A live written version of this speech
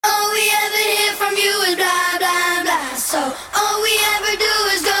So all we ever do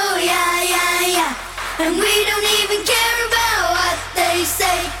is go, yeah, yeah, yeah. And we don't even care about what they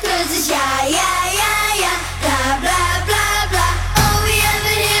say, 'cause it's yeah, yeah, yeah, yeah. Blah, blah, blah, blah. All we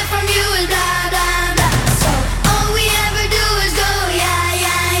ever hear from you is blah, blah, blah. So all we ever do is go, yeah,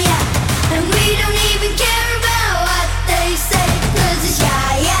 yeah, yeah. And we don't even care about what they say, 'cause it's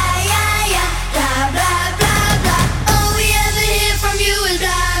yeah, yeah, yeah, yeah. Blah, blah, blah, blah. All we ever hear from you is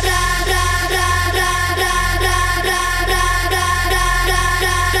blah, blah, blah, blah, blah, blah, blah, blah, blah, blah, blah,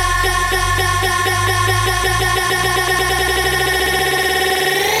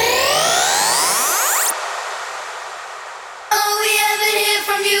 all we ever hear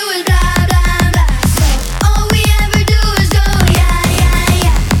from you is blah, blah, blah. So all we ever do is go, yeah, yeah,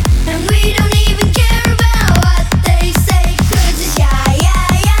 yeah. And we don't even care about what they say, 'cause it's yeah, yeah,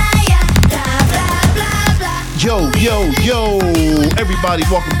 yeah, yeah. Blah, blah, blah, blah. Yo, everybody,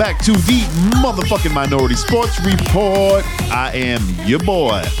 welcome back to the motherfucking Minority Sports Report. I am your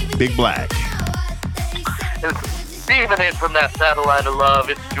boy, Big Black. It's beaming in from that satellite of love.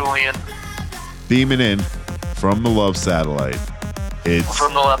 It's Julian Beaming in from the Love Satellite. It's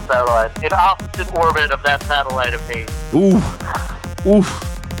from the left satellite, in opposite orbit of that satellite of hate. oof.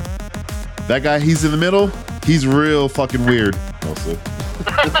 That guy, he's in the middle. He's real fucking weird. Also,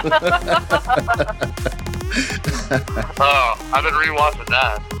 Oh, I've been rewatching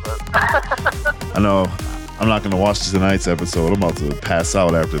that. But I know I'm not gonna watch tonight's episode. I'm about to pass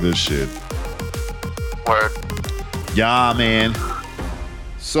out after this shit. word. Yeah, man.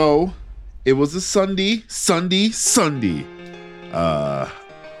 So, it was a Sunday.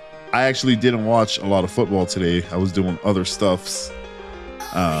 I actually didn't watch a lot of football today. I was doing other stuffs.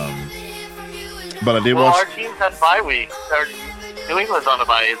 But I did Well, watch. our team's had bye week. New England's on a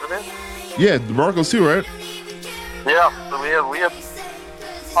bye, isn't it? Yeah, the Broncos too, right? Yeah. So we have.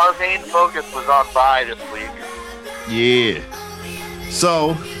 Our main focus was on bye this week. Yeah.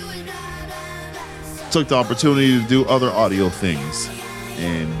 So, took the opportunity to do other audio things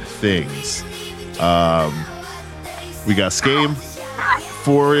and things. We got Skame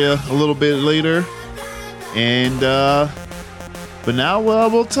for you a little bit later, and but now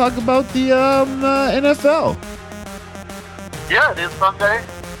we'll talk about the NFL. Yeah, it is Sunday.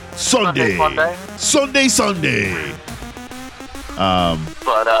 Sunday. But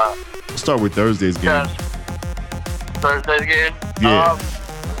Start with Thursday's game. yeah, Thursday's game. Yeah.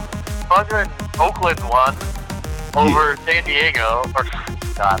 Fucking Oakland won over San Diego. Or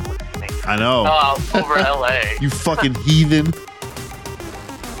God, what's his name? I know. Over LA. You fucking heathen.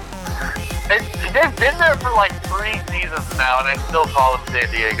 They've been there for like 3 seasons now, and I still call them San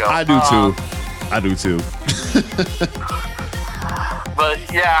Diego. I do too. But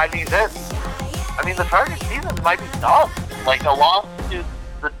yeah, I mean the Chargers season might be done. Like a loss to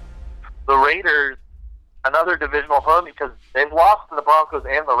the Raiders, another divisional opponent, because they've lost to the Broncos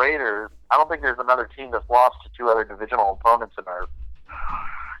and the Raiders. I don't think there's another team that's lost to 2 other divisional opponents in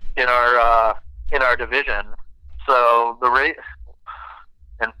our division. So the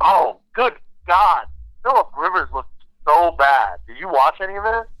and oh, good God, Phillip Rivers looked so bad. Did you watch any of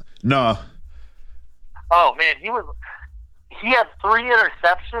it? No. Oh man, he had 3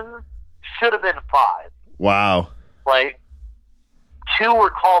 interceptions. Should have been 5. Wow. Like 2 were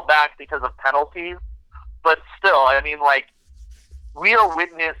called back because of penalties, but still, I mean, like we are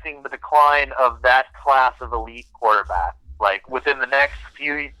witnessing the decline of that class of elite quarterback. Like within the next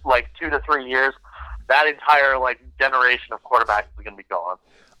few, like 2 to 3 years, that entire like generation of quarterbacks is going to be gone.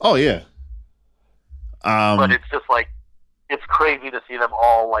 Oh yeah. But it's just like it's crazy to see them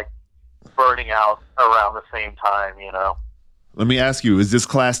all like burning out around the same time. You know. Let me ask you: is this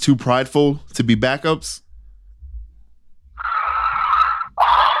class too prideful to be backups?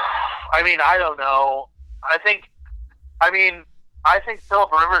 I mean, I don't know. I think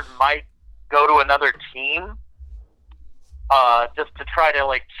Phillip Rivers might go to another team, just to try to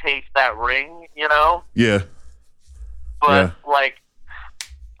like chase that ring, you know. Yeah. But like,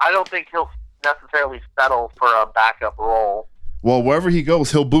 I don't think he'll necessarily settle for a backup role. Well, wherever he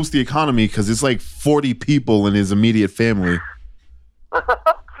goes, he'll boost the economy because it's like 40 people in his immediate family. He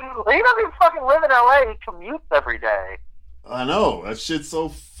doesn't even fucking live in LA. He commutes every day. I know. That shit's so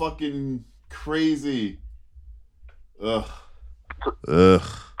fucking crazy. Ugh.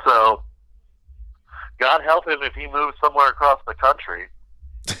 So, God help him if he moves somewhere across the country.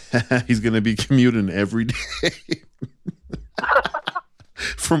 He's going to be commuting every day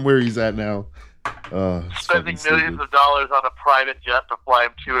from where he's at now. Spending millions of dollars on a private jet to fly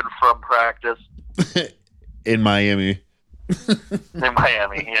him to and from practice. In Miami. In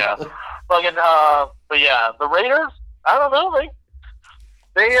Miami, yeah. But yeah, the Raiders, I don't know.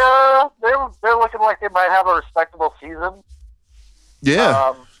 they're looking like they might have a respectable season.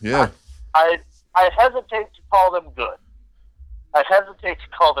 Yeah, yeah. I hesitate to call them good.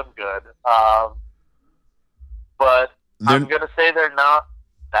 But I'm going to say they're not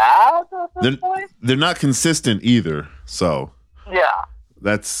bad at this point. They're not consistent either. So yeah,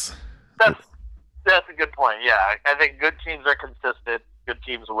 that's a good point. Yeah, I think good teams are consistent. Good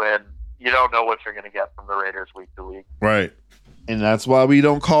teams win. You don't know what you're going to get from the Raiders week to week. Right, and that's why we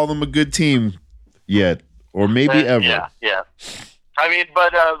don't call them a good team yet, or maybe ever. Yeah. I mean,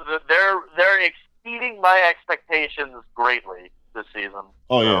 but they're exceeding my expectations greatly this season.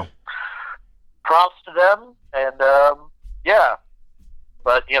 Oh yeah. Props to them, and yeah.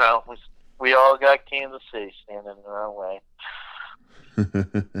 But we all got Kansas City standing in our way.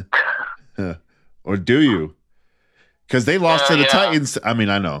 Or do you? Because they lost to the yeah. Titans. I mean,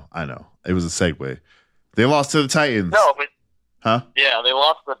 I know. It was a segue. They lost to the Titans. No, but huh? they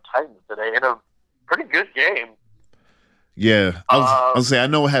lost to the Titans today in a pretty good game. Yeah, I was saying I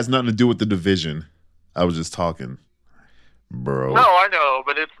know it has nothing to do with the division. I was just talking, bro. No, I know,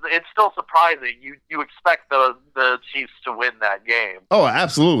 but it's still surprising. You expect the Chiefs to win that game. Oh,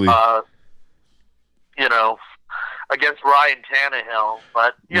 absolutely. Against Ryan Tannehill,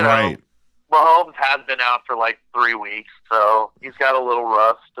 but right. Mahomes has been out for like 3 weeks, so he's got a little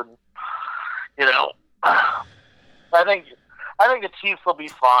rust, and I think the Chiefs will be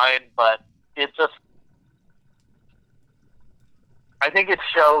fine, but I think it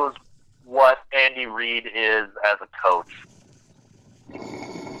shows what Andy Reid is as a coach.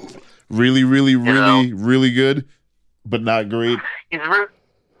 Really, really, really, really good, but not great. He's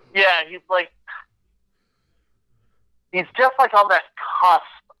just like on that cusp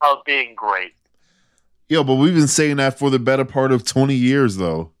of being great. Yo, but we've been saying that for the better part of 20 years,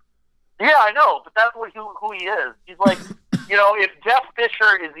 though. Yeah, I know, but that's who he is. He's like, if Jeff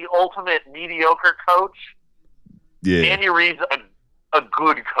Fisher is the ultimate mediocre coach, yeah, Andy Reid's a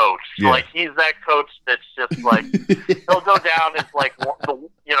good coach. Yeah. Like, he's that coach that's just like, he'll go down as like,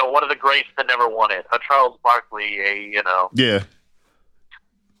 one of the greats that never won it. A Charles Barkley, yeah.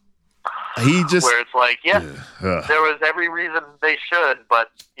 He just where it's like, there was every reason they should,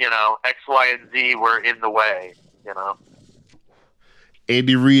 but X, Y, and Z were in the way.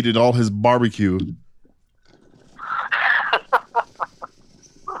 Andy Reid and all his barbecue.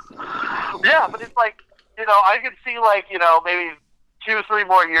 Yeah, but it's like, I could see like, maybe 2-3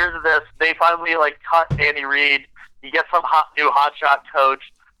 more years of this. They finally like cut Andy Reid. You get some new hotshot coach.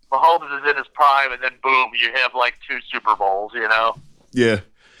 Mahomes is in his prime, and then boom, you have like 2 Super Bowls. Yeah.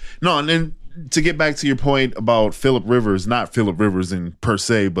 No, and then to get back to your point about Phillip Rivers, not Phillip Rivers in per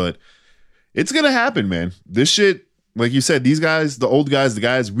se, but it's gonna happen, man. This shit, like you said, these guys, the old guys, the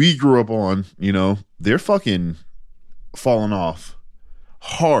guys we grew up on, they're fucking falling off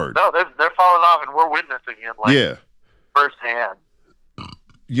hard. No, they're falling off, and we're witnessing it firsthand.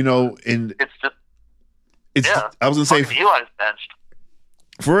 And it's just I was gonna say Eli's benched.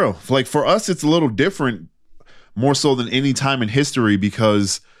 For real. Like for us, it's a little different, more so than any time in history,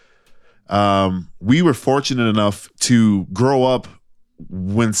 because we were fortunate enough to grow up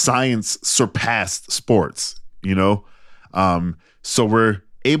when science surpassed sports, so we're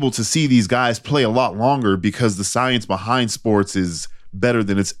able to see these guys play a lot longer because the science behind sports is better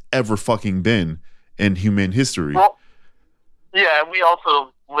than it's ever fucking been in human history. Well, yeah, and we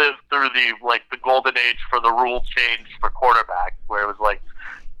also lived through the golden age for the rule change for quarterbacks, where it was like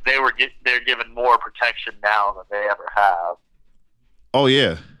they're given more protection now than they ever have. Oh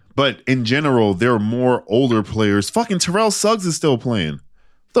yeah. But in general, there are more older players. Fucking Terrell Suggs is still playing.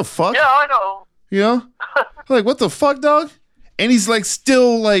 What the fuck? Yeah, I know. Like, what the fuck, dog? And he's like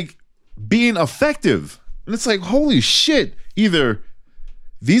still like being effective. And it's like, holy shit. Either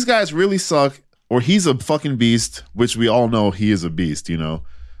these guys really suck or he's a fucking beast, which we all know he is a beast,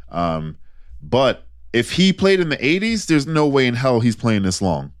 But if he played in the 80s, there's no way in hell he's playing this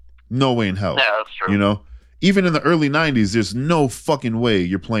long. No way in hell. Yeah, that's true. Even in the early 90s, there's no fucking way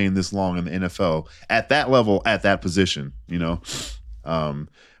you're playing this long in the NFL at that level, at that position, But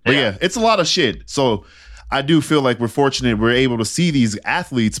yeah, it's a lot of shit. So I do feel like we're fortunate we're able to see these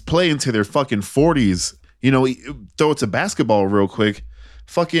athletes play into their fucking 40s. Throw it to basketball real quick.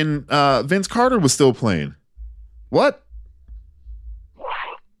 Fucking Vince Carter was still playing. What?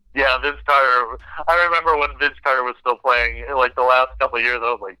 Yeah, Vince Carter. I remember when Vince Carter was still playing, like the last couple of years,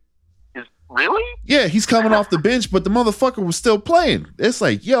 I was like, really? Yeah, he's coming off the bench, but the motherfucker was still playing. It's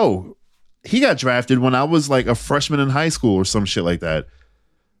like, yo, he got drafted when I was like a freshman in high school or some shit like that.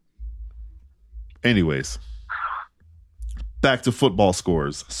 Anyways, back to football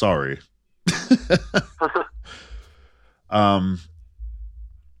scores. Sorry.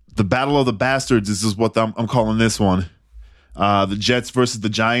 the Battle of the Bastards. This is what I'm calling this one. The Jets versus the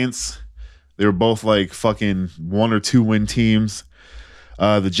Giants. They were both like fucking 1 or 2 win teams.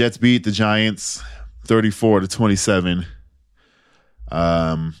 The Jets beat the Giants 34-27. It's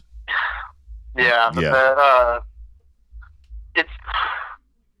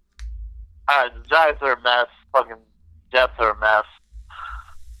the Giants are a mess. Fucking Jets are a mess.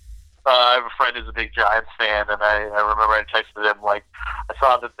 I have a friend who's a big Giants fan, and I remember I texted him, like, I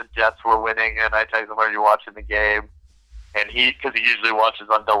saw that the Jets were winning, and I texted him, are you watching the game? And because he usually watches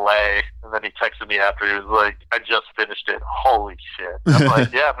on delay, and then he texted me after, he was like, I just finished it. Holy shit. I'm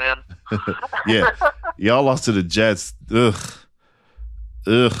like, yeah, man. Yeah. Y'all lost to the Jets.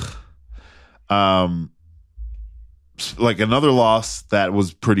 Ugh. Like another loss that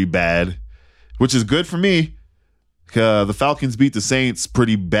was pretty bad, which is good for me. The Falcons beat the Saints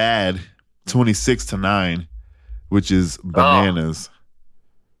pretty bad, 26-9, which is bananas.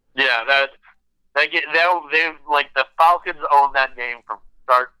 Yeah, they like the Falcons own that game from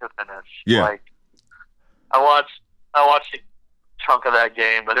start to finish. Yeah. Like I watched a chunk of that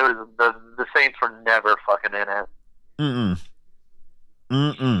game, but it was the Saints were never fucking in it.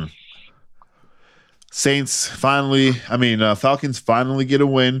 Saints finally, Falcons finally get a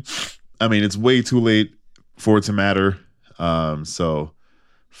win. I mean, it's way too late for it to matter. So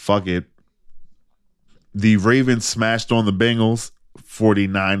fuck it. The Ravens smashed on the Bengals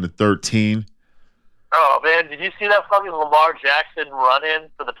 49-13. Oh man, did you see that fucking Lamar Jackson run in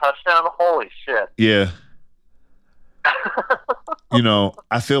for the touchdown? Holy shit. Yeah.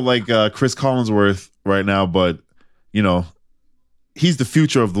 I feel like Chris Collinsworth right now, but he's the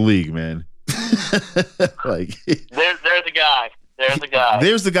future of the league, man. Like they're the guy. There's the guy.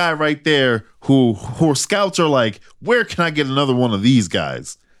 There's the guy right there who scouts are like, where can I get another one of these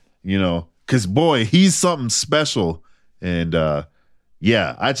guys? Because boy, he's something special. And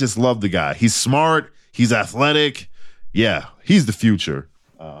yeah, I just love the guy. He's smart. He's athletic. Yeah, he's the future.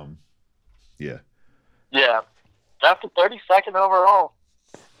 Yeah. Yeah. After 32nd overall.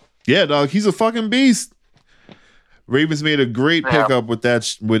 Yeah, dog. He's a fucking beast. Ravens made a great pickup with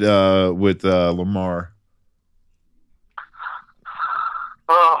that with Lamar.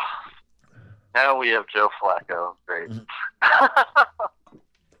 Oh, now we have Joe Flacco. Great.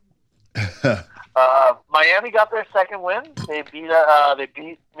 Miami got their second win. They beat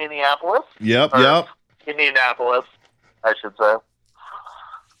Minneapolis. Yep. Indianapolis, I should say.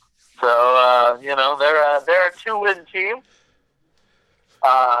 So they're a 2-win team.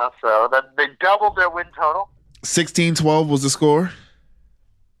 So that they doubled their win total. 16-12 was the score.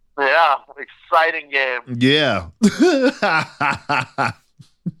 Yeah, exciting game. Yeah.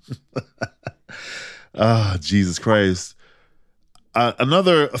 Oh, Jesus Christ. A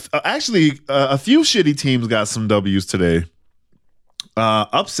few shitty teams got some W's today.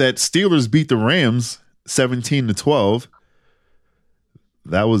 Upset, Steelers beat the Rams 17-12.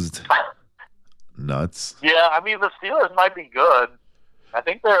 That was nuts. Yeah, the Steelers might be good. I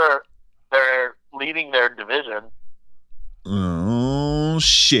think they're leading their division. Oh,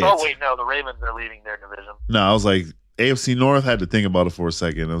 shit. Oh, wait, no, the Ravens are leading their division. No, I was like, AFC North, had to think about it for a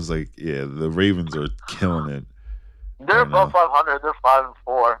second. I was like, yeah, the Ravens are killing it. They're above 500. They're 5-4.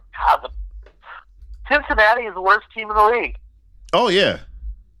 God, Cincinnati is the worst team in the league. Oh, yeah.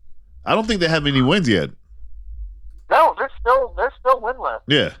 I don't think they have any wins yet. No, they're still winless.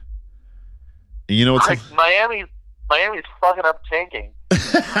 Yeah. And you know what's Miami's fucking up tanking.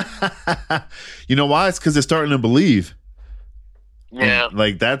 You know why? It's because they're starting to believe. Yeah. And,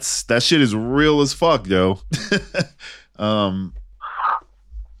 like that shit is real as fuck, yo. They're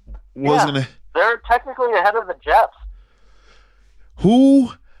technically ahead of the Jets.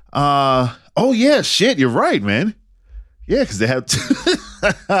 Who? Oh yeah, shit. You're right, man. Yeah, because they have.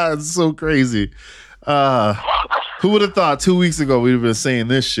 It's so crazy. Who would have thought 2 weeks ago we'd have been saying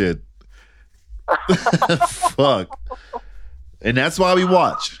this shit? Fuck. And that's why we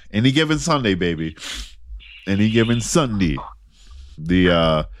watch Any Given Sunday, baby. Any Given Sunday.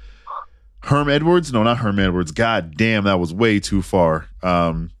 The Herm Edwards? No, not Herm Edwards. God damn, that was way too far.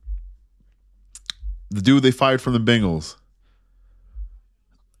 The dude they fired from the Bengals.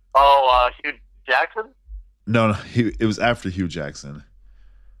 Oh, Hugh Jackson? No, it was after Hugh Jackson.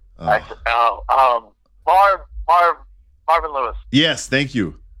 Marvin Lewis. Yes, thank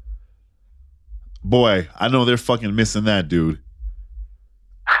you. Boy, I know they're fucking missing that dude.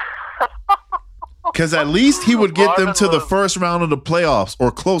 Because at least he would get them to the first round of the playoffs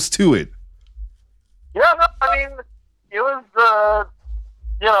or close to it. Yeah, no, it was,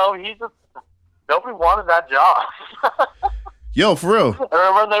 he just, nobody wanted that job. Yo, for real.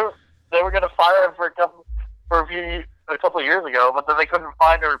 I remember they were going to fire him for a couple of years ago, but then they couldn't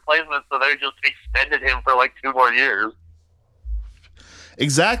find a replacement, so they just extended him for like 2 more years.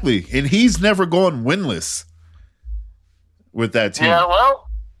 Exactly. And he's never gone winless with that team. Yeah, well,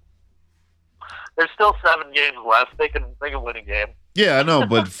 there's still 7 games left. They can win a game. Yeah, I know,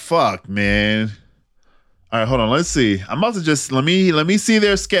 but fuck, man. All right, hold on. Let's see. I'm about to just let me see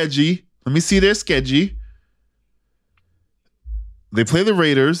their schedule. Let me see their schedule. They play the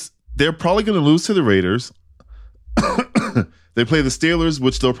Raiders. They're probably going to lose to the Raiders. They play the Steelers,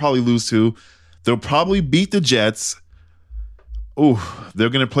 which they'll probably lose to. They'll probably beat the Jets. Ooh, they're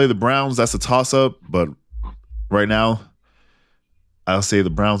going to play the Browns. That's a toss-up, but right now, I'll say the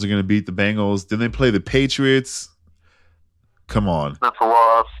Browns are going to beat the Bengals. Then they play the Patriots. Come on. That's a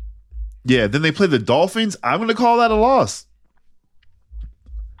loss. Yeah, then they play the Dolphins. I'm going to call that a loss.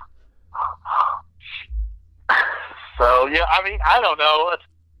 So, yeah, I mean, I don't know.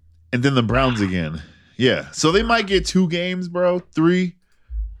 And then the Browns again. Yeah, so they might get 2 games, bro, 3.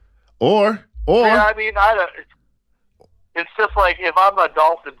 Or. Yeah, I mean, I don't. It's just like, if I'm a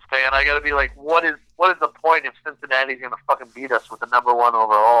Dolphins fan, I got to be like, what is the point if Cincinnati's going to fucking beat us with the number 1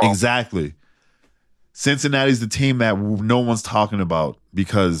 overall? Exactly. Cincinnati's the team that no one's talking about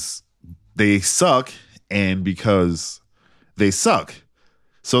because they suck and because they suck.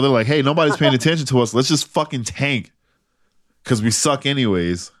 So they're like, hey, nobody's paying attention to us. Let's just fucking tank because we suck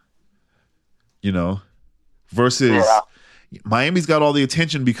anyways. You know? Versus Miami's got all the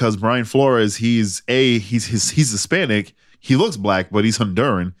attention because Brian Flores, he's Hispanic. He looks black, but he's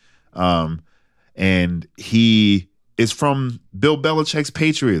Honduran. And he is from Bill Belichick's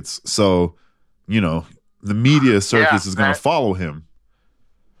Patriots. So, you know, the media circus is going to follow him.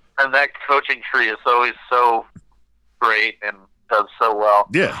 And that coaching tree is always so great and does so well.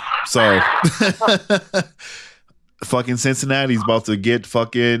 Yeah. So fucking Cincinnati's about to get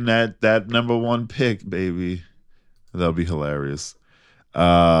fucking that number 1 pick, baby. That'll be hilarious.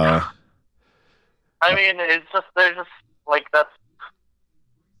 I mean, they're just like,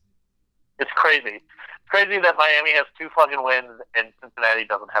 it's crazy. It's crazy that Miami has 2 fucking wins and Cincinnati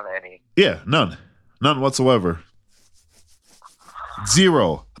doesn't have any. Yeah, none whatsoever.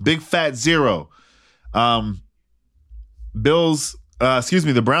 0, big fat 0. The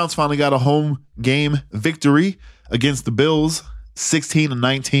Browns finally got a home game victory against the Bills,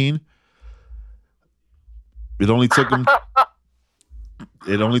 16-19. It only took them. Fucking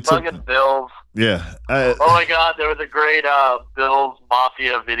Bills. Yeah. Oh my God, there was a great Bills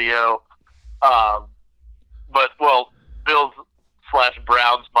Mafia video.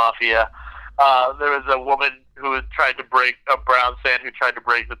 Bills/Browns Mafia. There was a woman who was trying to break a Browns fan who tried to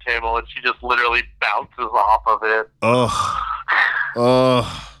break the table, and she just literally bounces off of it.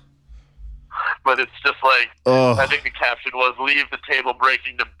 But it's just like, I think the caption was, "Leave the table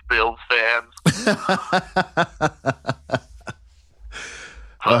breaking to Bills fans."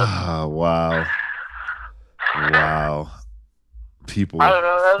 Wow. People. I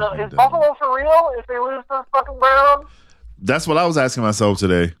don't know. Is Buffalo for real if they lose to the fucking Browns? That's what I was asking myself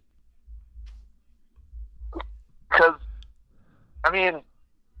today. Because, I mean,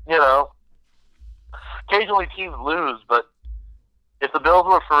 you know, occasionally teams lose, but if the Bills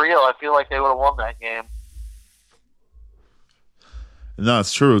were for real, I feel like they would have won that game. No,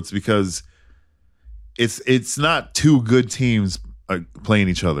 it's true. It's because it's not 2 good teams playing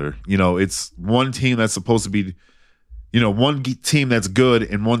each other. You know, it's one team that's supposed to be, you know, one team that's good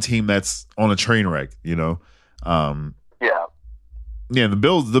and one team that's on a train wreck. You know, yeah.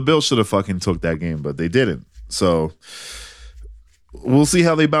 The Bills should have fucking took that game, but they didn't. So we'll see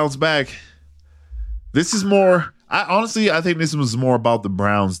how they bounce back. This is more. I think this was more about the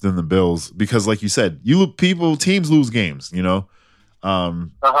Browns than the Bills because, like you said, teams lose games. You know.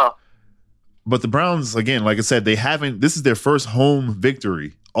 But the Browns, again, like I said, this is their first home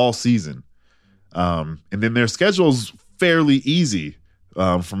victory all season. And then their schedule's fairly easy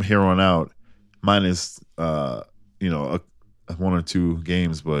from here on out, minus, 1 or 2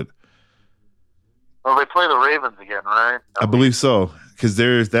 games. But well, they play the Ravens again, right? I believe so, because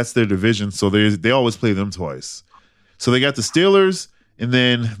that's their division. So they always play them twice. So they got the Steelers and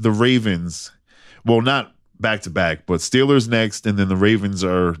then the Ravens. Well, not back to back, but Steelers next, and then the Ravens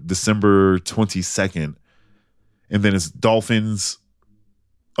are December 22nd, and then it's Dolphins.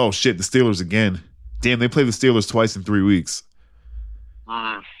 Oh shit, the Steelers again. Damn, they play the Steelers twice in 3 weeks.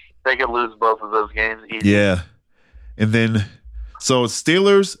 They could lose both of those games easy. Yeah, and then so it's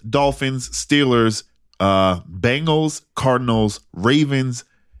Steelers, Dolphins, Steelers, Bengals, Cardinals, Ravens,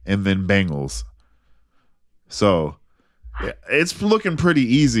 and then Bengals. So yeah, it's looking pretty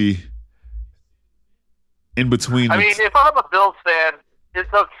easy. In between, I mean, if I'm a Bills fan,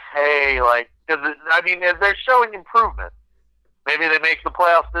 it's okay. Like, Because, I mean, if they're showing improvement. Maybe they make the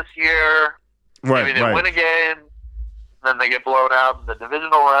playoffs this year. Right, Maybe they right. win again. Then they get blown out in the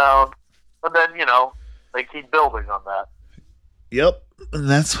divisional round. But then, they keep building on that. Yep, and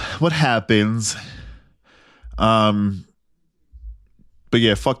that's what happens. But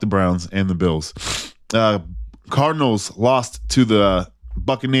yeah, fuck the Browns and the Bills. Cardinals lost to the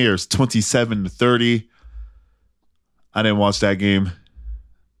Buccaneers 27-30. I didn't watch that game.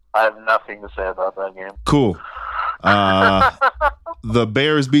 I have nothing to say about that game. Cool. The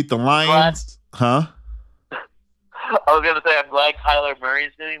Bears beat the Lions. Huh? I was going to say, I'm glad Kyler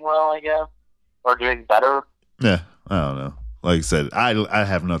Murray's doing well, I guess. Or doing better. Yeah, I don't know. Like I said, I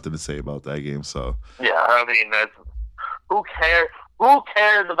have nothing to say about that game. So Yeah, I mean, who cares? Who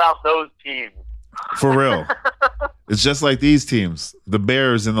cares about those teams? for real, it's just like these teams, the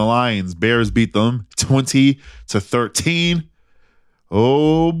Bears and the Lions. Bears beat them 20-13.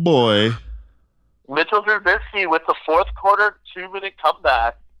 Oh boy! Mitchell Trubisky with the fourth quarter 2-minute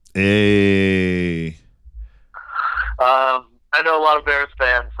comeback. Hey, I know a lot of Bears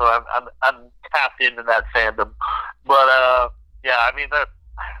fans, so I'm tapped into that fandom. But yeah, I mean,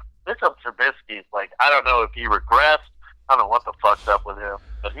 Mitchell Trubisky's like, I don't know if he regressed. I don't know what the fuck's up with him,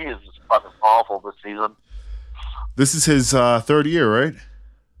 but he is just fucking awful this season. this is his third year, right?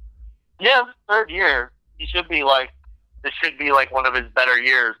 Yeah, this third year. He should be like, this should be like one of his better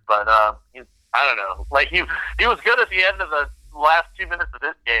years, but I don't know. Like he was good at the end of the last 2 minutes of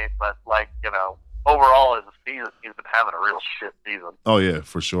this game, but like, overall as a season, he's been having a real shit season. Oh yeah,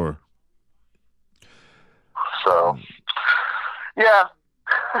 for sure. So, yeah.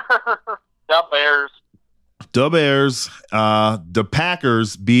 The Bears. The Bears, the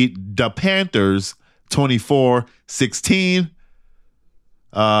Packers beat the Panthers 24-16.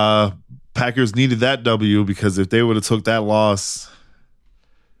 Packers needed that W because if they would have took that loss,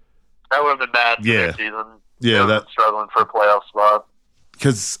 That would have been bad for Yeah. their season. Yeah, They would've that- been struggling for a playoff spot.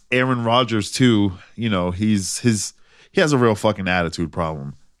 because Aaron Rodgers too, he has a real fucking attitude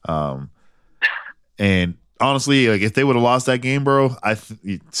problem. And honestly, like if they would have lost that game, bro,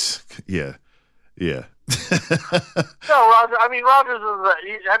 yeah. No, Roger. I mean, Rodgers is.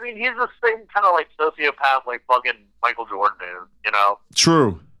 He's the same kind of like sociopath, like fucking Michael Jordan is.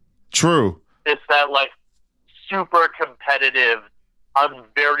 True. It's that like super competitive, I'm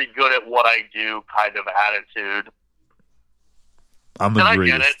very good at what I do kind of attitude. I'm the And I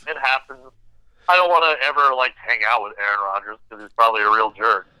greatest. get it. It happens. I don't want to ever like hang out with Aaron Rodgers because he's probably a real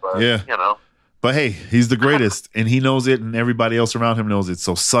jerk. But Yeah. But hey, he's the greatest, and he knows it, and everybody else around him knows it.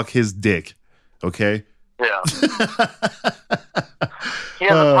 So suck his dick, okay? yeah. He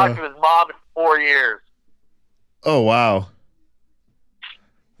hasn't talked to his mom in 4 years. Oh wow.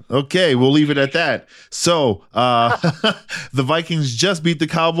 Okay, we'll leave it at that. So the Vikings just beat the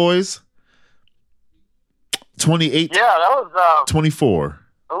Cowboys 28-24. Yeah, that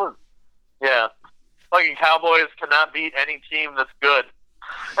was. Yeah. Fucking Cowboys cannot beat any team that's good.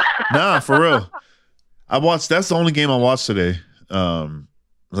 Nah, for real. That's the only game I watched today.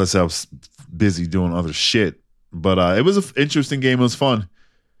 Let's say I was busy doing other shit. But it was an interesting game. It was fun.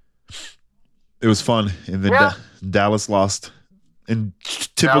 And then Yeah. Dallas lost in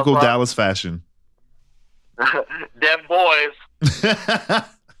typical Dallas Dallas fashion. Them boys.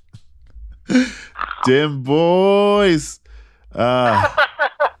 Damn boys.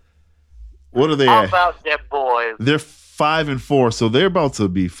 What are they How at? about them boys? They're 5-4, so they're about to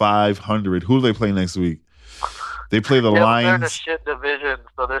be 500. Who do they play next week? They play the Yeah, but they're in a Lions. shit division,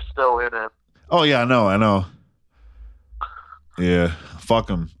 so they're still in it. Oh yeah, I know. Yeah, fuck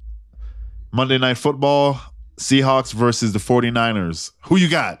them. Monday Night Football, Seahawks versus the 49ers. Who you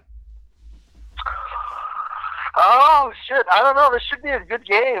got? Oh shit! I don't know. This should be a good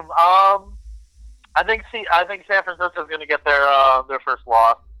game. I think San Francisco's going to get their first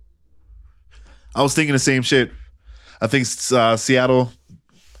loss. I was thinking the same shit. I think Seattle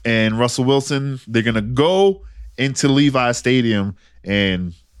and Russell Wilson, they're going to go into Levi Stadium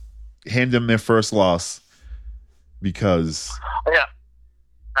and hand them their first loss because Yeah,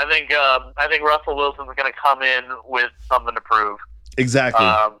 I think Russell Wilson's going to come in with something to prove. exactly.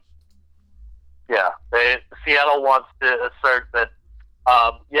 Yeah, Seattle wants to assert that.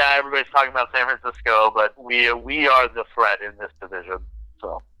 Yeah, everybody's talking about San Francisco, but we are the threat in this division.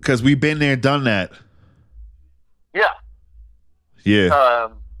 So Because we've been there, done that. yeah, Yeah.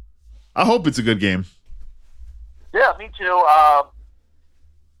 I hope it's a good game. yeah, me too. I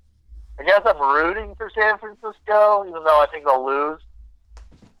guess I'm rooting for San Francisco, even though I think they'll lose.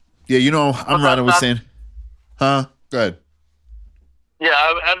 Yeah, I'm riding with not- San. Huh? Go ahead. Yeah,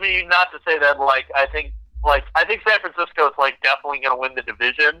 I mean, not to say that, I think San Francisco is, definitely going to win the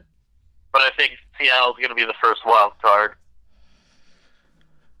division. but I think Seattle's going to be the first wild card.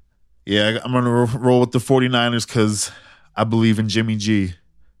 Yeah, I'm going to roll with the 49ers because I believe in Jimmy G.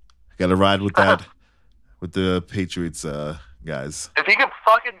 Got to ride with that, with the Patriots guys. If he can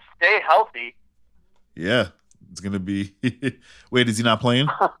fucking stay healthy. Yeah, it's going to be... Wait, is he not playing?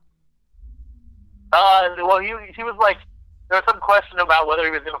 Well, he was like... There was some question about whether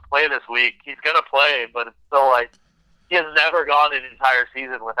he was going to play this week. He's going to play, but it's still like... He has never gone an entire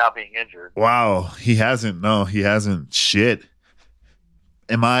season without being injured. Wow, he hasn't. No, he hasn't. Shit.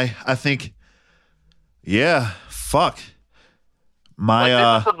 I think... Yeah, fuck. This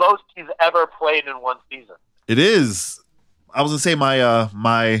is the most he's ever played in one season. It is. I was gonna say my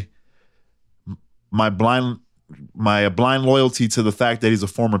blind loyalty to the fact that he's a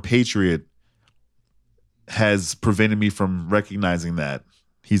former Patriot has prevented me from recognizing that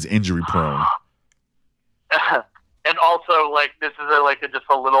he's injury prone. And also, like, this is just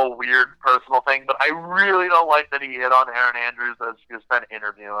a little weird personal thing, but I really don't like that he hit on Aaron Andrews as he was trying to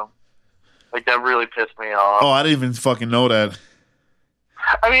interview him. Like, that really pissed me off. Oh, I didn't even fucking know that.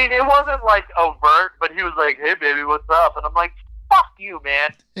 I mean, it wasn't, like, overt, but he was like, hey, baby, what's up? And I'm like, fuck you, man.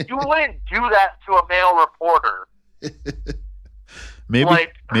 You wouldn't do that to a male reporter.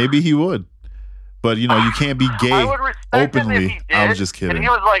 Maybe he would. But, you can't be gay I would respect openly. him if he did, I was just kidding. And he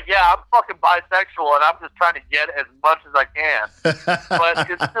was like, yeah, I'm fucking bisexual, and I'm just trying to get as much as I can. But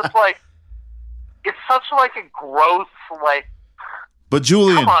it's just like, it's such like a gross, like... But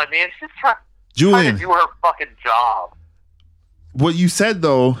Julian... Come on, man. She's trying to do her fucking job. What you said,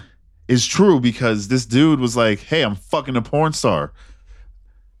 though, is true because this dude was like, hey, I'm fucking a porn star.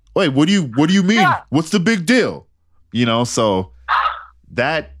 Wait, what do you mean? Yeah. What's the big deal? So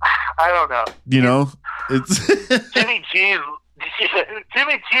that... I don't know. It's... Jimmy G's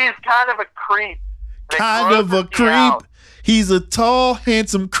kind of a creep. Kind of a creep. Out. He's a tall,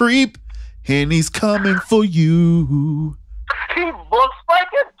 handsome creep, and he's coming for you. He looks like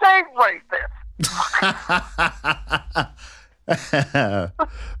a date rapist.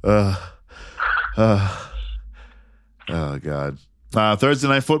 Oh, God. Thursday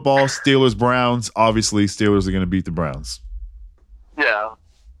Night Football, Steelers-Browns. Obviously, Steelers are going to beat the Browns. Yeah.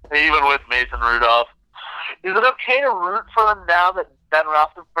 Even with Mason Rudolph. Is it okay to root for them now that Ben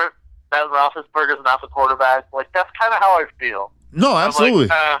Roethlisberger's not the quarterback? Like, that's kind of how I feel. No, absolutely.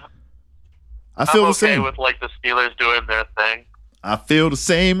 I feel the same. I'm okay with, like, the Steelers doing their thing. I feel the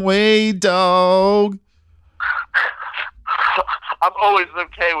same way, dog. I'm always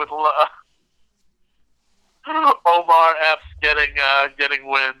okay with Omar Epps getting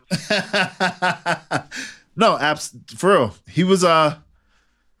wins. No, Epps, for real. He was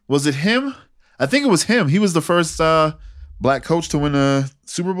it him? I think it was him. He was the first black coach to win a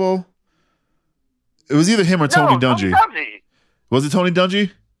Super Bowl. It was either him or Tony Dungy. Was it Tony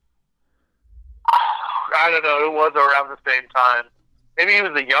Dungy? I don't know. It was around the same time. Maybe he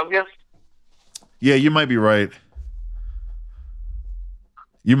was the youngest. Yeah, you might be right.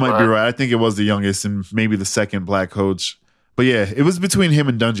 You might be right. I think it was the youngest and maybe the second black coach. But yeah, it was between him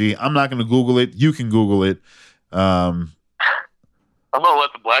and Dungy. I'm not going to Google it. You can Google it. I'm going to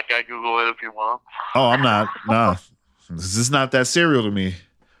let the black guy Google it if you want. Oh, I'm not. Nah. This is not that serial to me.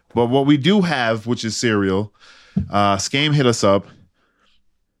 But what we do have, which is serial, Skame hit us up.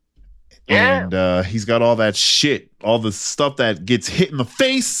 Yeah. And he's got all that shit, all the stuff that gets hit in the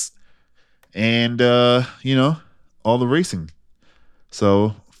face and, all the racing.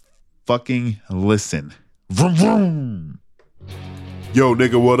 So, fucking listen. Vroom, vroom. Yo,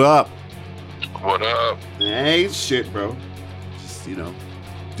 nigga, what up? What up? Ain't shit, bro. Just,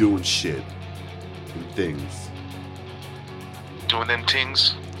 doing shit. Doing things. Doing them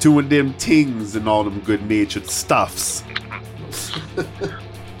things? Doing them things and all them good-natured stuffs.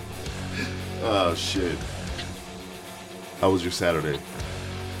 Oh, shit. How was your Saturday?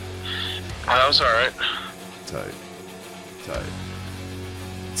 That was alright. Tight.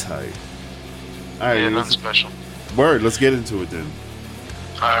 All right. Yeah, nothing special. Word, let's get into it then.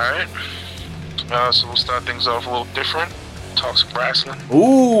 Alright. So we'll start things off a little different. Talk some wrestling.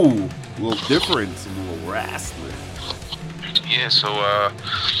 Ooh, a little different. Some little wrestling. Yeah, so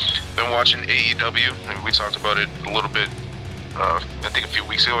been watching AEW. Maybe we talked about it a little bit, I think a few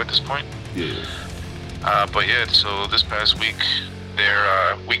weeks ago at this point. Yeah. But yeah, so this past week,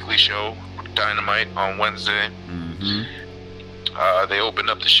 their weekly show, Dynamite, on Wednesday. Mm-hmm. They opened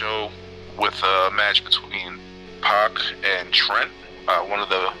up the show with a match between Pac and Trent, one of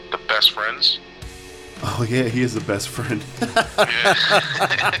the best friends. Oh yeah, he is the best friend.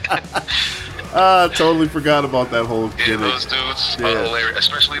 Yeah. Totally forgot about that whole gimmick. Yeah, those dudes are hilarious,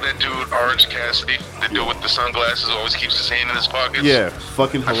 especially that dude Orange Cassidy. The dude with the sunglasses always keeps his hand in his pockets. Yeah,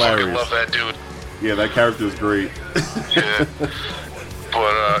 fucking hilarious. I fucking love that dude. Yeah, that character is great. Yeah.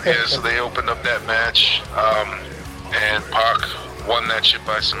 But, yeah, so they opened up that match, and Pac won that shit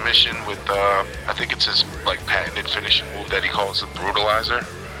by submission with, I think it's his, like, patented finishing move that he calls the Brutalizer.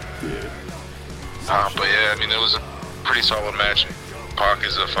 Yeah. But, yeah, I mean, it was a pretty solid match. Pac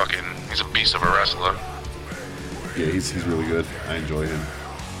is he's a beast of a wrestler. Yeah, he's really good. I enjoy him.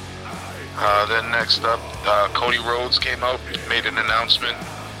 Then next up, Cody Rhodes came out, made an announcement.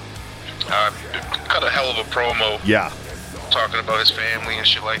 Cut a hell of a promo. Yeah. Talking about his family and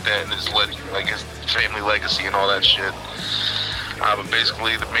shit like that, and his family legacy and all that shit. But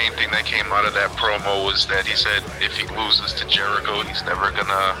basically, the main thing that came out of that promo was that he said if he loses to Jericho, he's never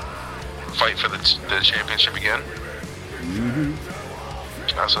gonna fight for the championship again. Mm-hmm.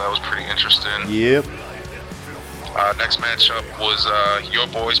 So that was pretty interesting. Yep. Next matchup was your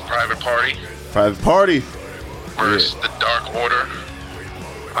boys Private Party versus the Dark Order.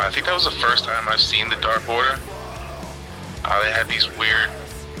 I think that was the first time I've seen the Dark Order. They had these weird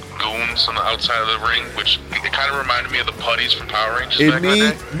goons on the outside of the ring, which it kind of reminded me of the putties from Power Rangers back in the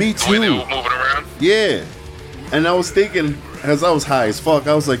day. Me The way they too. were moving around. Yeah. And I was thinking, as I was high as fuck,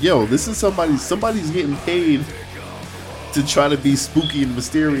 I was like, yo, this is somebody's getting paid to try to be spooky and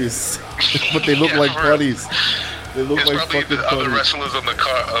mysterious, but they look Yeah, like for real. putties. They look There's like probably fucking the other putties. wrestlers on the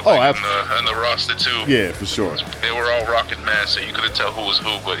car, on the roster too. Yeah, for sure. They were all rocking masks, so you couldn't tell who was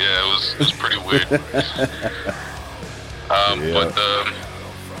who. But yeah, it was pretty weird. But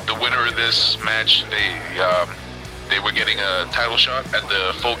the winner of this match, they were getting a title shot at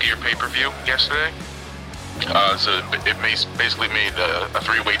the Full Gear pay-per-view yesterday. So it basically made a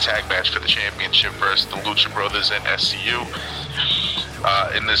three-way tag match for the championship versus the Lucha Brothers and SCU.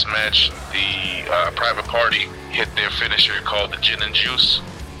 In this match, the Private Party hit their finisher called the Gin and Juice,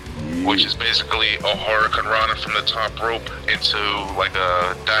 which is basically a Hurricane Rana from the top rope into like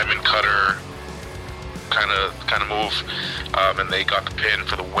a diamond cutter kind of move, and they got the pin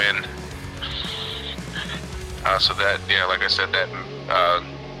for the win. So that, yeah, like I said, that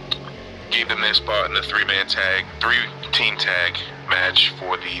gave them their spot in the three-team tag match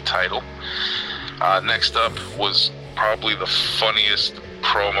for the title. Next up was probably the funniest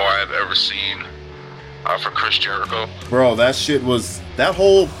promo I've ever seen for Chris Jericho. Bro, that shit was that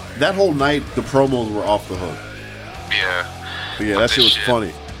whole night. The promos were off the hook. Yeah. But yeah, But that shit this was shit-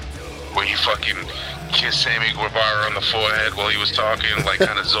 funny. Where he fucking kissed Sammy Guevara on the forehead while he was talking, like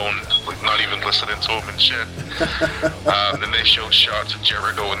kind of zoned, like not even listening to him and shit. Then they showed shots of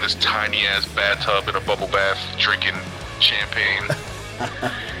Jericho in this tiny ass bathtub in a bubble bath drinking champagne.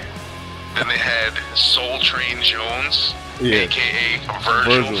 Then they had Soul Train Jones, Yeah. aka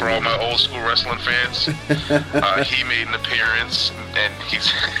Virgil, Virgil, for all yeah. my old school wrestling fans. He made an appearance, and he's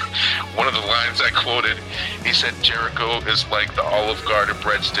one of the lines I quoted. He said, "Jericho is like the Olive Garden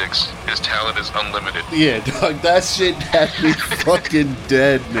breadsticks. His talent is unlimited." Yeah, dog, that shit had me fucking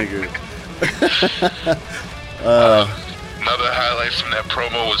dead, nigga. Another highlight from that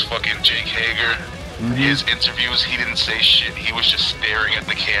promo was fucking Jake Hager. His interviews, he didn't say shit. He was just staring at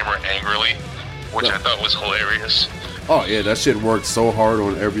the camera angrily, which I thought was hilarious. Oh yeah, that shit worked so hard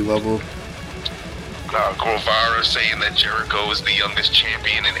on every level. Guevara saying that Jericho is the youngest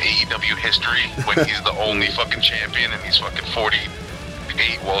champion in AEW history when he's the only fucking champion, and he's fucking 49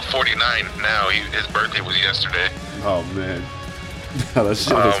 now. His birthday was yesterday. Oh man, that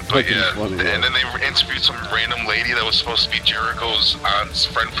shit was But fucking yeah, funny. and then they interviewed some random lady that was supposed to be Jericho's aunt's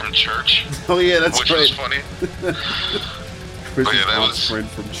friend from church, Oh yeah, that's which right. was funny. Chris's yeah, that aunt's was- friend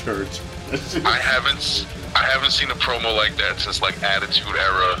from church. I haven't seen a promo like that since like Attitude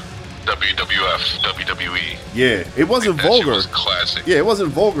Era WWF WWE. Yeah, it wasn't That shit vulgar. was classic. Yeah, it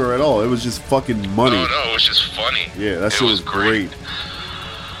wasn't vulgar at all. It was just fucking money. No, it was just funny. Yeah, that It shit was great.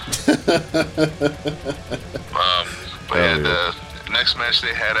 But yeah, the next match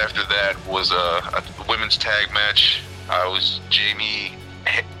they had after that was a women's tag match. It was Jamie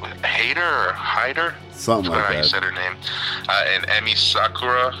Hayter or Hyder? Something I forgot like how you that. said her name. And Emi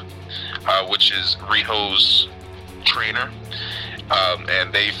Sakura, which is Riho's trainer.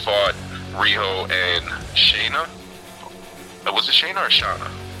 And they fought Riho and Shayna. Was it Shayna or Shauna?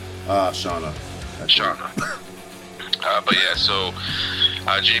 Shauna. Shauna. But yeah, so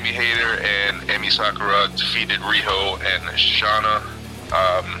Jamie Hayter and Emi Sakura defeated Riho and Shauna.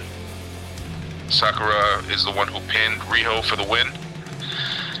 Sakura is the one who pinned Riho for the win.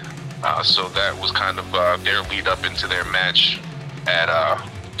 So that was kind of their lead up into their match at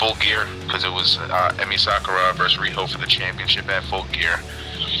Full Gear, because it was Emi Sakura versus Riho for the championship at Full Gear.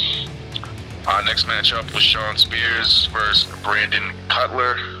 Next matchup was Shawn Spears versus Brandon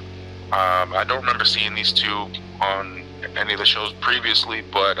Cutler. I don't remember seeing these two on any of the shows previously,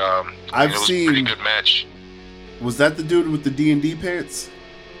 but I've it was seen- a pretty good match. Was that the dude with the D&D pants?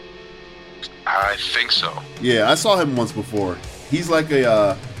 I think so. Yeah, I saw him once before. He's like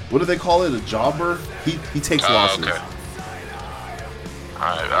a what do they call it? A jobber? He takes losses. Okay.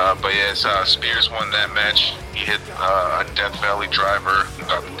 Alright, but yes, Spears won that match. He hit a Death Valley driver,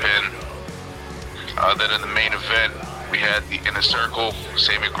 got the pin. Then in the main event, we had the Inner Circle,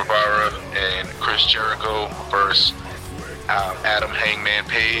 Sammy Guevara and Chris Jericho versus Adam Hangman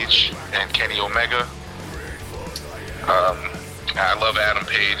Page and Kenny Omega. I love Adam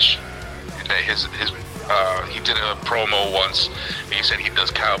Page. He did a promo once. And he said he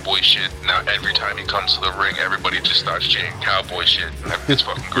does cowboy shit. Now every time he comes to the ring, everybody just starts chanting cowboy shit. It's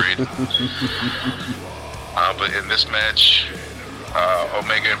fucking great. But in this match,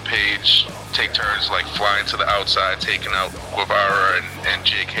 Omega and Page take turns like flying to the outside, taking out Guevara and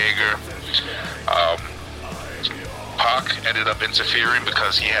Jake Hager. Pac ended up interfering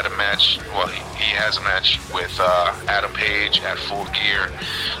because he had a match. Well, he has a match with Adam Page at Full Gear,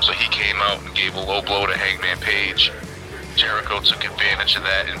 so he came out and gave a low blow to Hangman Page. Jericho took advantage of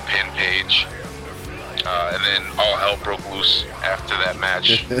that and pinned Page, and then all hell broke loose after that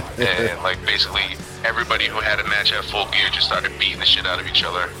match. And like basically everybody who had a match at Full Gear just started beating the shit out of each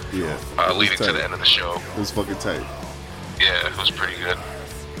other. Yeah. Leading to the end of the show. It was fucking tight. Yeah, it was pretty good.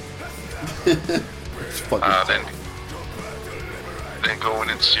 It's fucking tight. Then going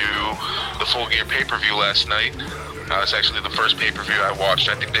into the Full Gear pay-per-view last night. It's actually the first pay-per-view I watched.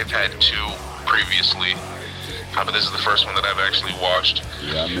 I think they've had two previously, but this is the first one that I've actually watched.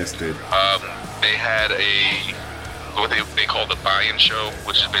 Yeah, I missed it. They had what they call the buy-in show,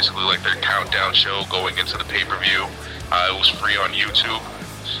 which is basically like their countdown show going into the pay-per-view. It was free on YouTube.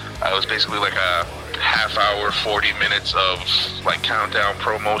 It was basically like a half hour, 40 minutes of like countdown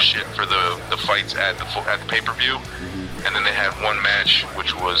promo shit for the fights at the pay-per-view. And then they had one match,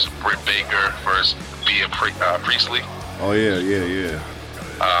 which was Britt Baker versus Bea Priestley. Oh yeah.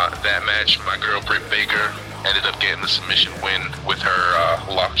 That match, my girl Britt Baker ended up getting the submission win with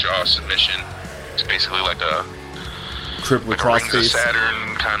her lockjaw submission. It's basically like a Triple Rings of crossface.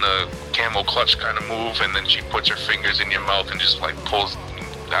 Saturn kind of camel clutch kind of move, and then she puts her fingers in your mouth and just like pulls.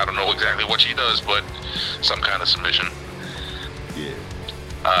 I don't know exactly what she does, but some kind of submission. Yeah.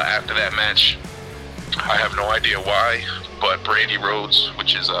 After that match, I have no idea why, but Brandy Rhodes,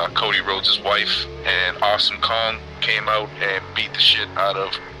 which is Cody Rhodes' wife, and Awesome Kong came out and beat the shit out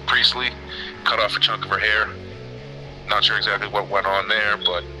of Priestley, cut off a chunk of her hair. Not sure exactly what went on there,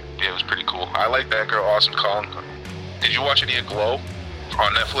 but yeah, it was pretty cool. I like that girl, Awesome Kong. Did you watch any of Glow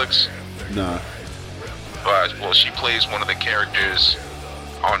on Netflix? Nah. Well, she plays one of the characters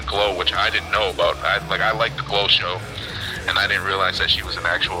on Glow, which I didn't know about. I like the Glow show, and I didn't realize that she was an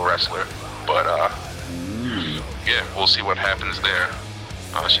actual wrestler. But yeah, we'll see what happens there.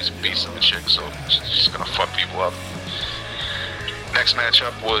 She's a beast of a chick, so she's gonna fuck people up. Next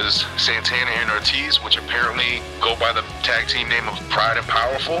matchup was Santana and Ortiz, which apparently go by the tag team name of Pride and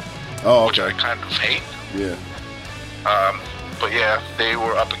Powerful, Oh, which I okay. kind of hate. Yeah. But yeah, they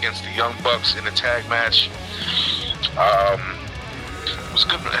were up against the Young Bucks in a tag match. It was a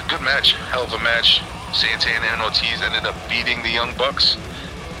good match, hell of a match. Santana and Ortiz ended up beating the Young Bucks,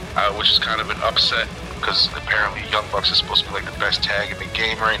 which is kind of an upset because apparently Young Bucks is supposed to be like the best tag in the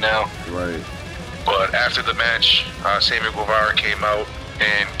game right now. Right. But after the match, Sammy Guevara came out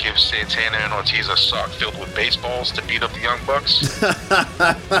and gives Santana and Ortiz a sock filled with baseballs to beat up the Young Bucks.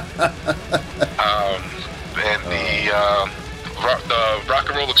 And the Rock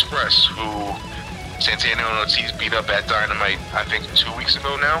and Roll Express, who Santana and Ortiz beat up at Dynamite, I think 2 weeks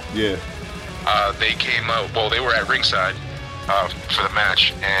ago now. Yeah. They came out, well, they were at ringside for the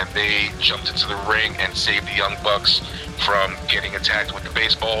match, and they jumped into the ring and saved the Young Bucks from getting attacked with the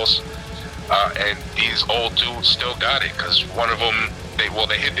baseballs. And these old dudes still got it, because one of them,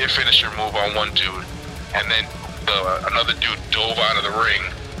 they hit their finisher move on one dude, and then another dude dove out of the ring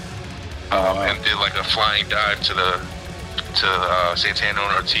and did like a flying dive to Santana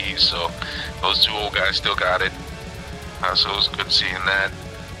and Ortiz. So those two old guys still got it. So it was good seeing that.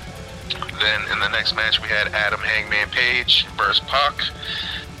 Then in the next match we had Adam Hangman Page versus Pac,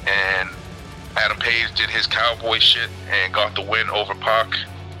 and Adam Page did his cowboy shit and got the win over Pac.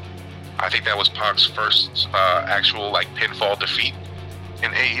 I think that was Pac's first actual like pinfall defeat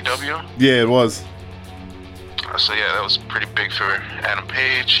in AEW. Yeah, it was. So yeah, that was pretty big for Adam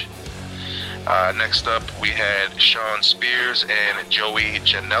Page. Next up, we had Shawn Spears and Joey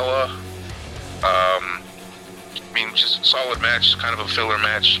Janela. I mean, just a solid match, kind of a filler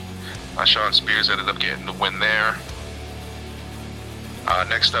match. Shawn Spears ended up getting the win there.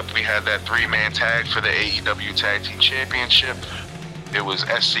 Next up, we had that 3-man tag for the AEW Tag Team Championship. It was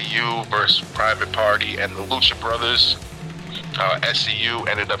SCU versus Private Party and the Lucha Brothers. SCU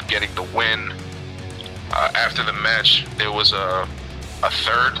ended up getting the win. After the match, there was a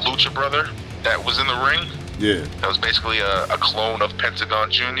third Lucha Brother that was in the ring. Yeah. That was basically a clone of Pentagon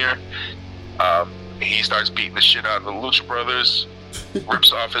Jr. He starts beating the shit out of the Lucha Brothers,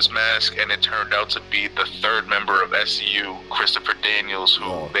 rips off his mask, and it turned out to be the third member of SCU, Christopher Daniels,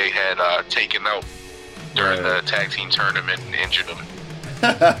 who they had taken out during the tag team tournament and injured him.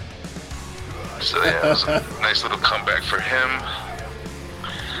 So yeah, it was a nice little comeback for him.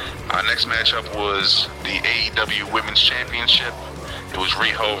 Our next matchup was the AEW Women's Championship. It was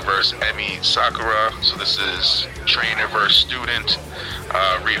Riho versus Emi Sakura. So this is trainer versus student.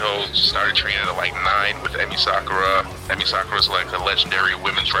 Riho started training at like 9 with Emi Sakura. Emi Sakura is like a legendary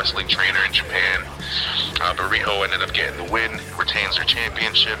women's wrestling trainer in Japan. But Riho ended up getting the win, retains her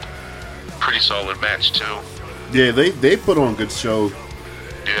championship. Pretty solid match too. Yeah, they put on a good show.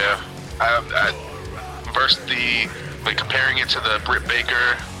 Yeah. Versus comparing it to the Britt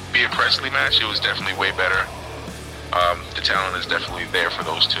Baker Bea Presley match, it was definitely way better. The talent is definitely there for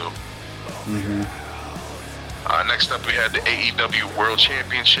those two. Mm-hmm. Next up, we had the AEW World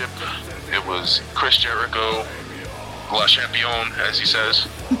Championship. It was Chris Jericho, La Champion, as he says,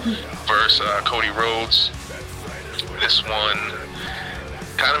 versus Cody Rhodes. This one,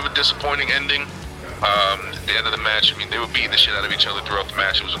 kind of a disappointing ending. At the end of the match, I mean, they were beating the shit out of each other throughout the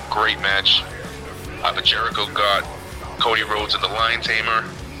match. It was a great match. But Jericho got Cody Rhodes in the Lion Tamer,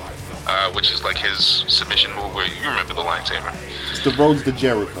 which is like his submission move where you remember the Lion Tamer. It's the Rhodes to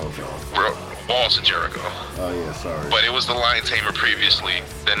Jericho, though. Balls to Jericho. Oh, yeah, sorry. But it was the Lion Tamer previously.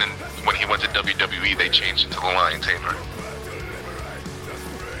 Then when he went to WWE, they changed it to the Lion Tamer.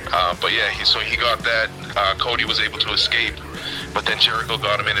 But yeah, he got that. Cody was able to escape, but then Jericho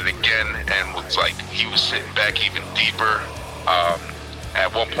got him in it again, and was like, he was sitting back even deeper.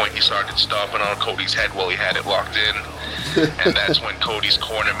 At one point, he started stomping on Cody's head while he had it locked in, and that's when Cody's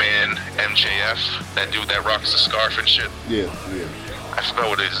corner man, MJF, that dude that rocks the scarf and shit. Yeah. I forgot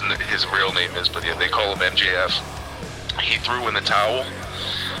what his real name is, but yeah, they call him MJF. He threw in the towel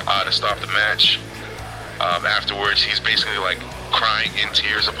to stop the match. Afterwards, he's basically like crying in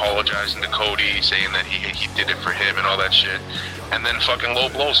tears, apologizing to Cody, saying that he did it for him and all that shit, and then fucking low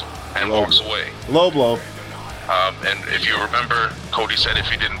blows him and walks away. Low blow. And if you remember, Cody said if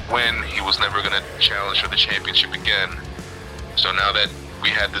he didn't win, he was never going to challenge for the championship again. So now that we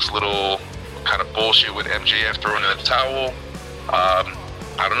had this little kind of bullshit with MJF throwing in the towel,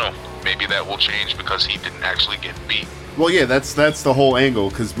 I don't know. Maybe that will change because he didn't actually get beat. Well, yeah, that's the whole angle.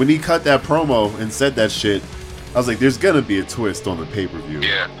 Because when he cut that promo and said that shit, I was like, there's gonna be a twist on the pay-per-view.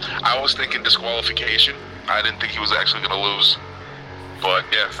 Yeah, I was thinking disqualification. I didn't think he was actually gonna lose. But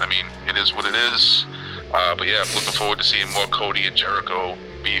yeah, I mean, it is what it is. But yeah, I'm looking forward to seeing more Cody and Jericho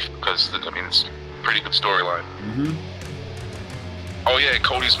beef because I mean it's a pretty good storyline. Mm-hmm. Oh yeah,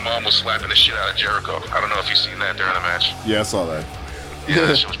 Cody's mom was slapping the shit out of Jericho. I don't know if you've seen that during the match. Yeah, I saw that. Yeah,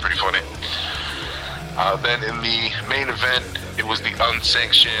 that shit was pretty funny. Then in the main event, it was the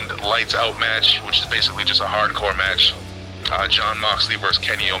unsanctioned Lights Out match, which is basically just a hardcore match. Jon Moxley versus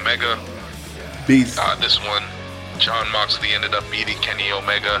Kenny Omega. Beast. This one, Jon Moxley ended up beating Kenny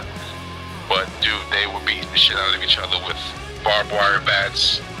Omega, but dude, they were beating the shit out of each other with barbed wire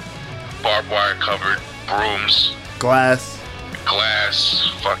bats, barbed wire covered brooms, glass,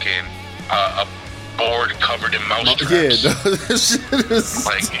 fucking a board covered in mouse traps. Yeah, no, this shit is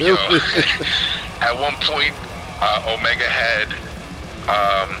like, stupid. you know, at one point, Omega had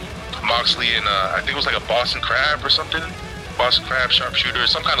Moxley in I think it was like a Boston Crab or something. Boston Crab sharpshooter,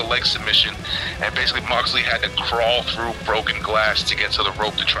 some kind of leg submission, and basically Moxley had to crawl through broken glass to get to the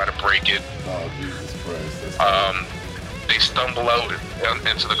rope to try to break it. Oh, Jesus Christ. They stumble out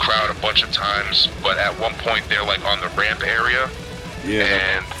into the crowd a bunch of times, but at one point they're like on the ramp area. Yeah,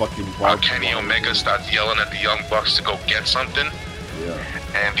 and fucking Kenny Omega starts yelling at the Young Bucks to go get something. Yeah.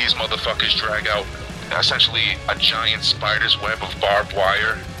 And these motherfuckers drag out essentially a giant spider's web of barbed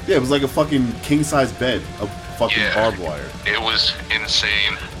wire. Yeah, it was like a fucking king-size bed of fucking barbed wire. It was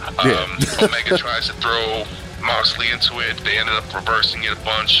insane. Yeah. Omega tries to throw Moxley into it. They ended up reversing it a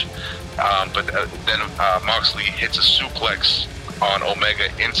bunch. But then Moxley hits a suplex on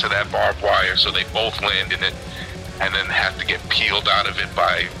Omega into that barbed wire, so they both land in it and then have to get peeled out of it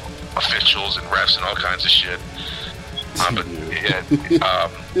by officials and refs and all kinds of shit. But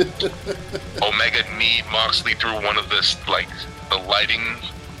Omega kneed Moxley through one of the lighting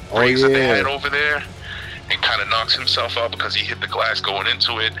rings that they had over there, and kind of knocks himself out because he hit the glass going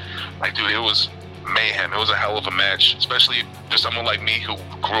into it. Like, dude, it was mayhem. It was a hell of a match, especially for someone like me who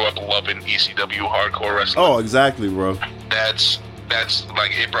grew up loving ECW hardcore wrestling. Oh, exactly, bro. That's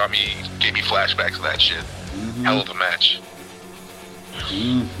like, it gave me flashbacks of that shit. Hell of a match.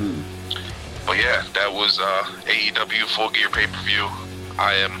 But yeah, that was AEW Full Gear pay-per-view.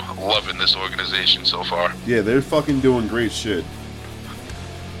 I am loving this organization so far. Yeah, they're fucking doing great shit.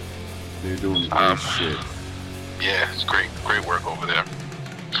 They're doing great shit. Yeah, it's great work over there.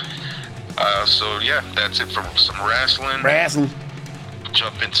 So yeah, that's it from some wrestling.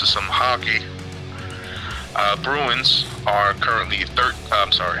 Jump into some hockey. Bruins are currently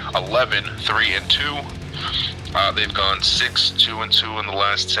 11-3-2. They've gone 6-2-2 in the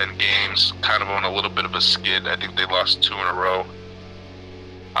last 10 games. Kind of on a little bit of a skid. I think they lost 2 in a row.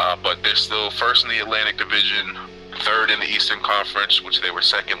 But they're still first in the Atlantic Division, third in the Eastern Conference, which they were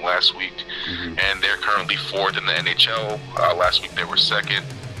second last week, and they're currently fourth in the NHL. Last week they were second.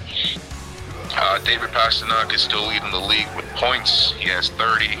 David Pastrnak is still leading the league with points. He has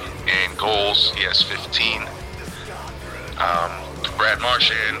 30, and goals, he has 15. Brad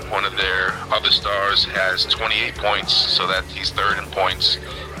Marchand, one of their other stars, has 28 points, so that he's third in points.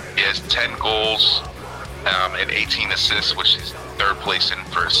 He has 10 goals and 18 assists, which is third place in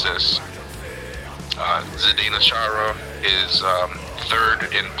for assists. Zdeno Chara is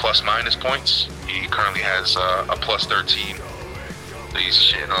third in plus-minus points. He currently has a plus 13. So he's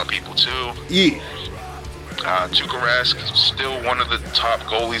shitting on people too. Yeah. Tuukka Rask is still one of the top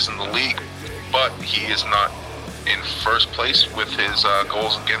goalies in the league, but he is not in first place with his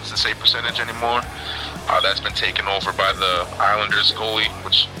goals against the save percentage anymore. That's been taken over by the Islanders goalie,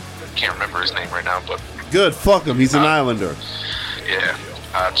 which I can't remember his name right now, but Good, fuck him. He's an Islander. yeah.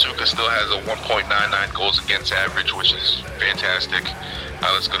 Tuukka still has a 1.99 goals against average, which is fantastic.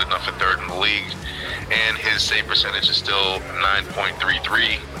 That's good enough for third in the league. And his save percentage is still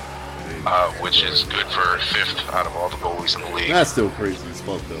 9.33, which is good for fifth out of all the goalies in the league. That's still crazy as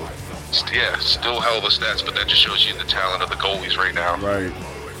fuck, though. Yeah, still hell of a stats, but that just shows you the talent of the goalies right now. Right.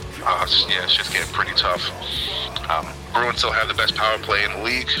 Yeah, it's just getting pretty tough. Bruins still have the best power play in the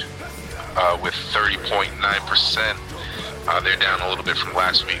league with 30.9%. They're down a little bit from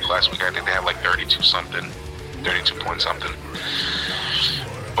last week. Last week, I think they had like 32 point something.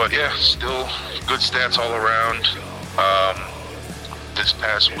 But yeah, still good stats all around. This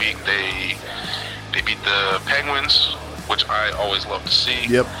past week, they beat the Penguins, which I always love to see.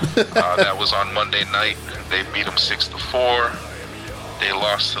 Yep. That was on Monday night. They beat them 6-4. They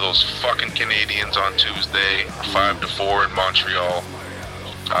lost to those fucking Canadians on Tuesday, 5-4 in Montreal.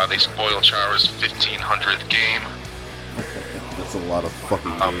 They spoiled Chara's 1500th game. That's a lot of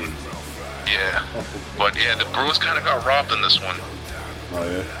fucking games. Yeah. But yeah, the Bruins kind of got robbed in this one. Oh,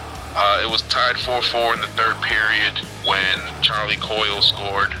 yeah? It was tied 4-4 in the third period when Charlie Coyle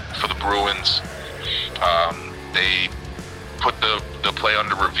scored for the Bruins. They put the play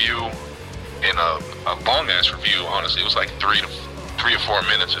under review in a long-ass review, honestly. It was like 3 or 4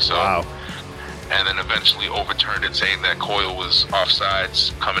 minutes or so. Wow. And then eventually overturned it, saying that Coyle was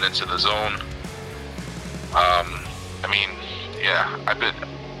offsides coming into the zone. I mean, yeah,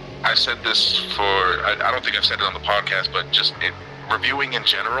 I said this I don't think I've said it on the podcast, but just reviewing in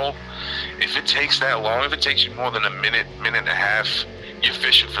general, if it takes that long, if it takes you more than a minute and a half, you're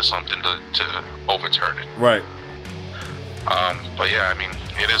fishing for something to overturn it. Right. But yeah, I mean,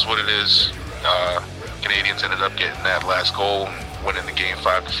 it is what it is. Canadians ended up getting that last goal and winning the game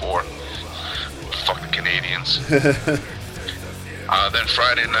 5-4. Fuck the Canadians. Then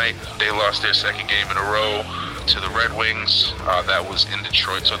Friday night, they lost their second game in a row to the Red Wings. That was in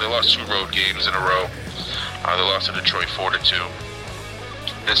Detroit, so they lost 2 road games in a row. They lost to Detroit 4-2.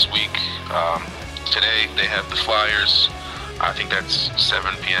 This week, today, they have the Flyers. I think that's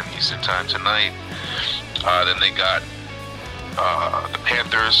 7 p.m. Eastern time tonight. Then they got the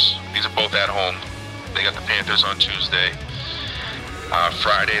Panthers. These are both at home. They got the Panthers on Tuesday.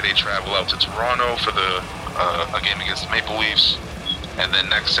 Friday, they travel out to Toronto for a game against the Maple Leafs. And then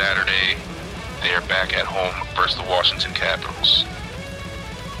next Saturday, they are back at home versus the Washington Capitals.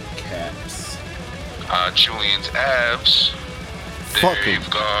 Caps. Julian's Avs, they've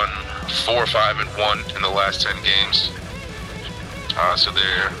gone 4-5-1 in the last 10 games. So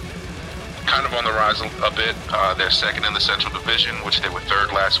they're kind of on the rise a bit. They're second in the Central Division, which they were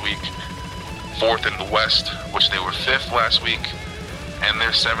third last week. Fourth in the West, which they were fifth last week. And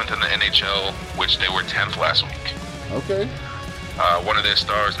they're seventh in the NHL, which they were 10th last week. Okay. One of their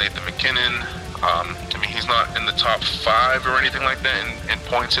stars, Nathan McKinnon. I mean, he's not in the top 5 or anything like that in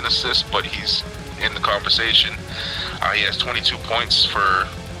points and assists, but he's in the conversation. He has 22 points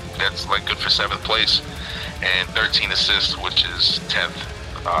that's like good for 7th place, and 13 assists, which is 10th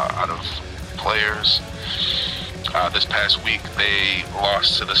out of players. This past week, they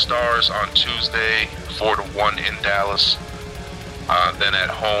lost to the Stars on Tuesday, 4-1 in Dallas. Then at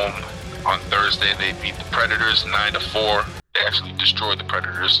home on Thursday, they beat the Predators 9-4. They actually destroyed the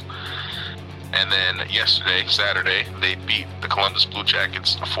Predators. And then yesterday, Saturday, they beat the Columbus Blue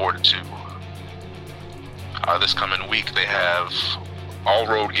Jackets 4-2. This coming week, they have all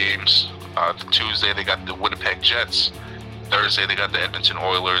road games. Tuesday, they got the Winnipeg Jets. Thursday, they got the Edmonton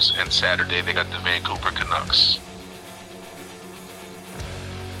Oilers. And Saturday, they got the Vancouver Canucks.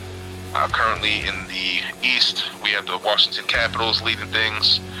 Currently in the East, we have the Washington Capitals leading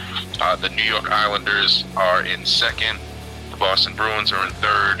things. The New York Islanders are in second. The Boston Bruins are in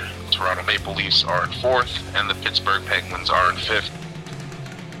third. Toronto Maple Leafs are in fourth. And the Pittsburgh Penguins are in fifth.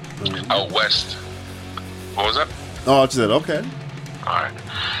 Out west, what was that? Oh, I just said, okay. All right.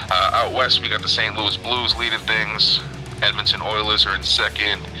 Out west, we got the St. Louis Blues leading things. Edmonton Oilers are in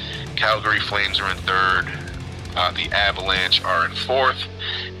second. Calgary Flames are in third. The Avalanche are in fourth,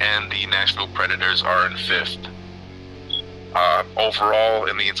 and the Nashville Predators are in fifth. Overall,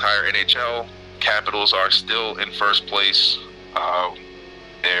 in the entire NHL, Capitals are still in first place.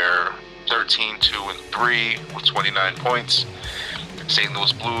 They're 13-2-3 with 29 points. St.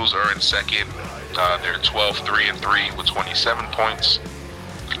 Louis Blues are in second. They're 12-3-3 with 27 points.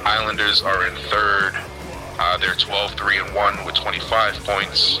 Islanders are in third. They're 12-3-1 with 25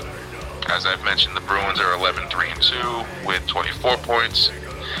 points. As I've mentioned, the Bruins are 11-3-2 with 24 points,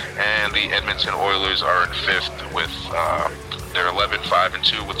 and the Edmonton Oilers are in fifth with they're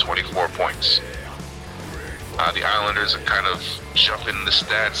 11-5-2 with 24 points. The Islanders are kind of jumping the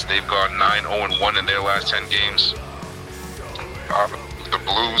stats. They've gone 9-0-1 in their last 10 games. The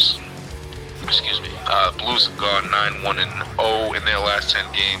Blues have gone 9-1-0 in their last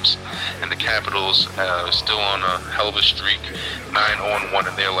 10 games, and the Capitals are still on a hell of a streak, 9-0-1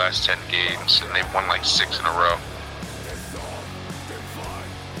 in their last 10 games, and they've won like 6 in a row.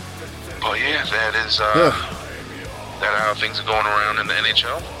 But yeah, that is that how things are going around in the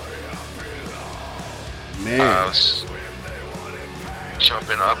NHL. Man. Let's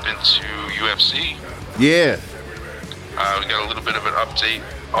jumping up into UFC. Yeah. We got a little bit of an update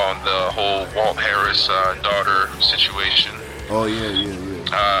on the whole Walt Harris daughter situation. Oh,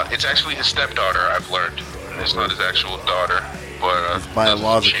 yeah. It's actually his stepdaughter, I've learned. It's not his actual daughter, but His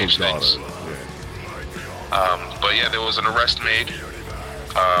biological daughter. But yeah, there was an arrest made.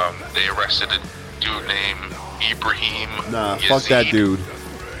 They arrested a dude named Ibrahim Nah, Yazid. fuck that dude.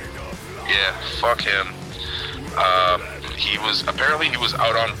 Yeah, fuck him. He was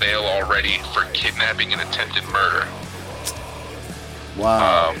out on bail already for kidnapping and attempted murder.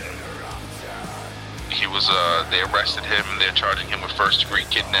 Wow. They arrested him. They're charging him with first-degree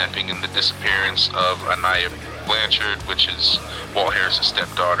kidnapping and the disappearance of Anaya Blanchard, which is Walt Harris'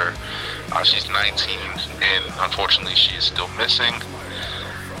 stepdaughter. She's 19, and unfortunately, she is still missing.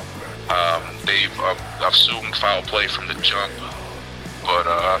 They've assumed foul play from the jump, but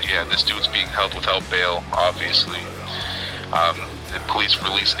yeah, this dude's being held without bail, obviously. The police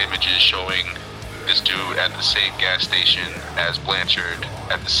released images showing this dude at the same gas station as Blanchard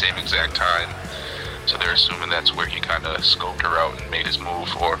at the same exact time. So they're assuming that's where he kind of scoped her out and made his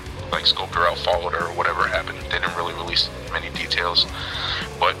move, or like scoped her out, followed her, or whatever happened. They didn't really release many details.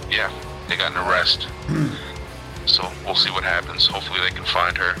 But yeah, they got an arrest. So we'll see what happens. Hopefully they can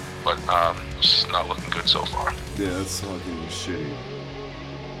find her, but it's not looking good so far. Yeah, that's fucking shitty.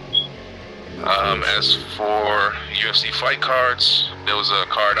 As for UFC fight cards, there was a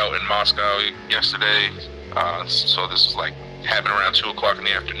card out in Moscow yesterday. So this was like happened around 2 o'clock in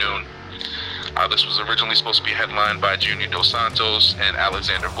the afternoon. This was originally supposed to be headlined by Junior Dos Santos and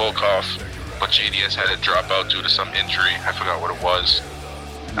Alexander Volkov, but JDS had to drop out due to some injury. I forgot what it was.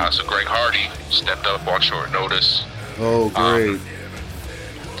 So Greg Hardy stepped up on short notice. Oh, great.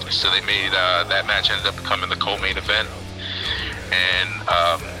 So they made that match ended up becoming the co-main event. And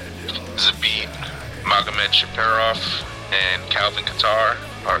Zabit Magomed Shaparov and Calvin Kattar,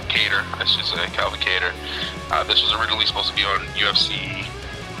 or Kattar, I should say, Calvin Kattar. This was originally supposed to be on UFC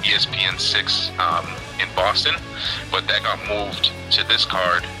ESPN 6 in Boston, but that got moved to this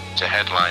card to headline